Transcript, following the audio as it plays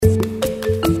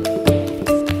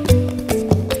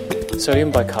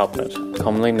Sodium bicarbonate,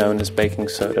 commonly known as baking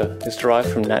soda, is derived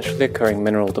from naturally occurring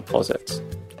mineral deposits.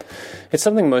 It's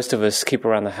something most of us keep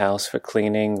around the house for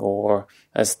cleaning or,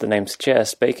 as the name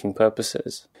suggests, baking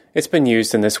purposes. It's been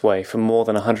used in this way for more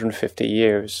than 150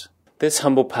 years. This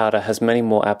humble powder has many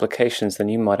more applications than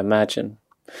you might imagine.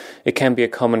 It can be a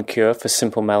common cure for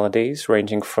simple maladies,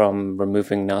 ranging from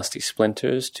removing nasty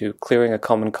splinters to clearing a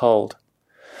common cold.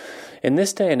 In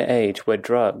this day and age where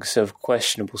drugs of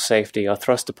questionable safety are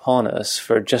thrust upon us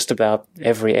for just about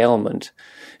every ailment,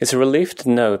 it's a relief to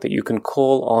know that you can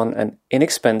call on an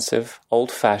inexpensive,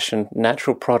 old-fashioned,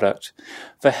 natural product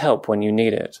for help when you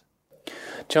need it.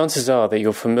 Chances are that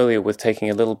you're familiar with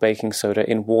taking a little baking soda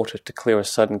in water to clear a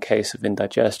sudden case of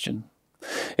indigestion.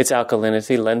 Its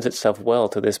alkalinity lends itself well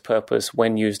to this purpose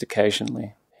when used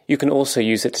occasionally. You can also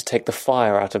use it to take the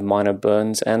fire out of minor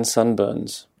burns and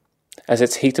sunburns, as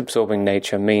its heat-absorbing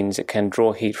nature means it can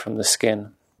draw heat from the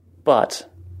skin. But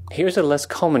here's a less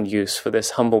common use for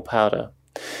this humble powder.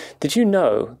 Did you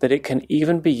know that it can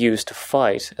even be used to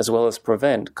fight as well as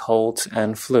prevent colds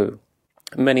and flu?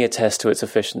 Many attest to its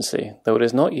efficiency, though it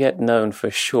is not yet known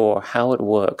for sure how it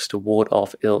works to ward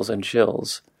off ills and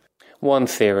chills. One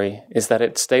theory is that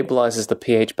it stabilizes the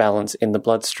pH balance in the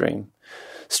bloodstream,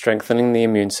 strengthening the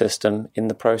immune system in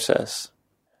the process.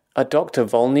 A Dr.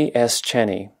 Volney S.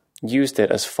 Cheney used it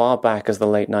as far back as the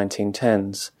late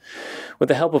 1910s. With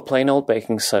the help of plain old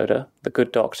baking soda, the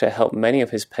good doctor helped many of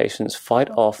his patients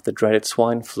fight off the dreaded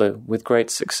swine flu with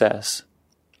great success.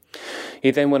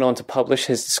 He then went on to publish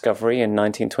his discovery in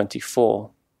 1924.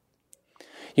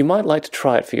 You might like to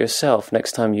try it for yourself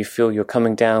next time you feel you're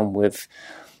coming down with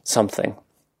something,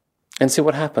 and see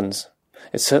what happens.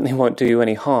 It certainly won't do you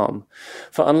any harm,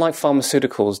 for unlike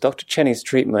pharmaceuticals, Dr. Cheney's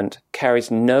treatment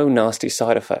carries no nasty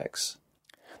side effects.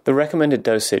 The recommended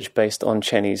dosage based on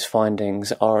Cheney's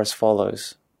findings are as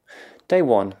follows. Day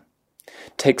 1.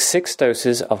 Take 6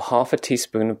 doses of half a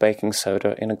teaspoon of baking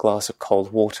soda in a glass of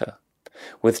cold water,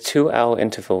 with 2-hour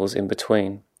intervals in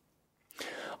between.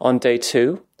 On day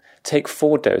 2, take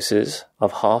 4 doses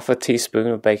of half a teaspoon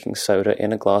of baking soda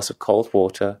in a glass of cold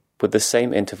water with the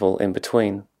same interval in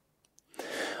between.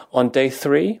 On day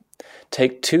 3,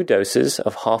 take 2 doses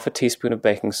of half a teaspoon of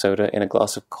baking soda in a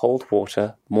glass of cold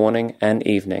water morning and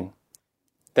evening.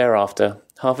 Thereafter,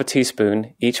 half a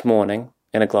teaspoon each morning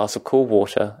in a glass of cool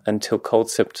water until cold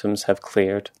symptoms have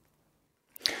cleared.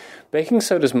 Baking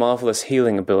soda's marvelous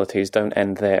healing abilities don't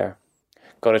end there.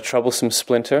 Got a troublesome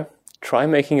splinter? Try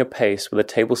making a paste with a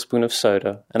tablespoon of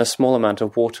soda and a small amount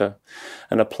of water,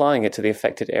 and applying it to the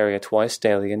affected area twice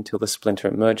daily until the splinter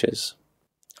emerges.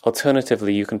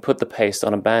 Alternatively, you can put the paste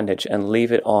on a bandage and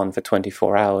leave it on for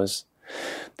 24 hours.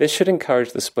 This should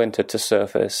encourage the splinter to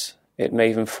surface. It may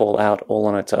even fall out all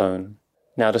on its own.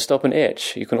 Now, to stop an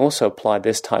itch, you can also apply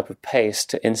this type of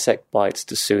paste to insect bites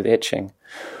to soothe itching,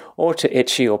 or to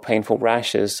itchy or painful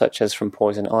rashes such as from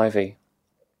poison ivy.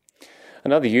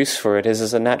 Another use for it is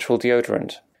as a natural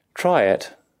deodorant. Try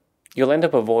it. You'll end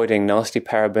up avoiding nasty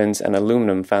parabens and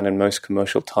aluminum found in most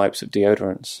commercial types of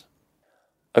deodorants.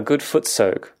 A good foot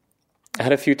soak.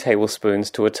 Add a few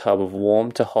tablespoons to a tub of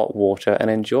warm to hot water and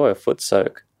enjoy a foot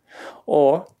soak.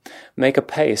 Or make a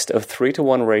paste of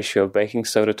 3-to-1 ratio of baking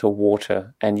soda to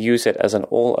water and use it as an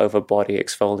all-over body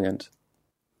exfoliant.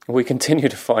 We continue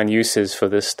to find uses for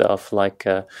this stuff, like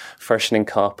freshening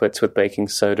carpets with baking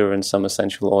soda and some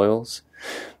essential oils,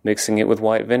 mixing it with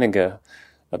white vinegar,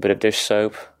 a bit of dish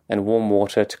soap, and warm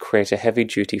water to create a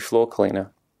heavy-duty floor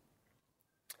cleaner,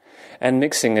 and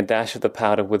mixing a dash of the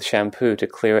powder with shampoo to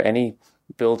clear any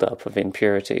buildup of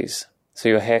impurities, so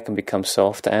your hair can become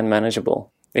soft and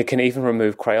manageable. It can even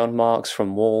remove crayon marks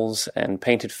from walls and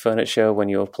painted furniture when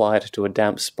you apply it to a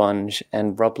damp sponge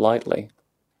and rub lightly.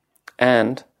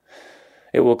 And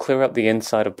it will clear up the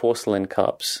inside of porcelain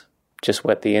cups. Just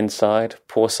wet the inside,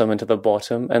 pour some into the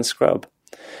bottom, and scrub.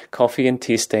 Coffee and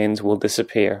tea stains will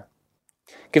disappear.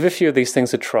 Give a few of these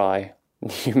things a try.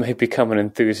 You may become an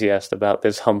enthusiast about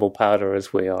this humble powder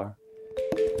as we are.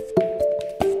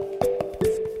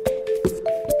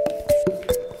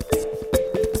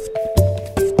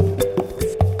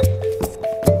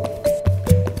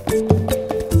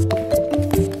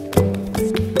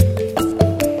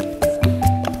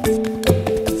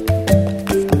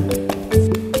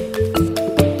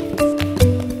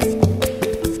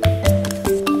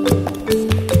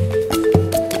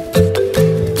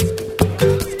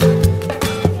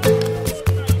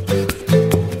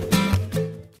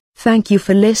 Thank you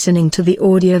for listening to the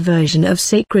audio version of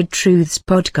Sacred Truths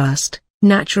podcast,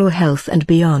 Natural Health and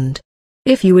Beyond.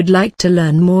 If you would like to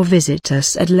learn more, visit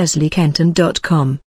us at lesliekenton.com.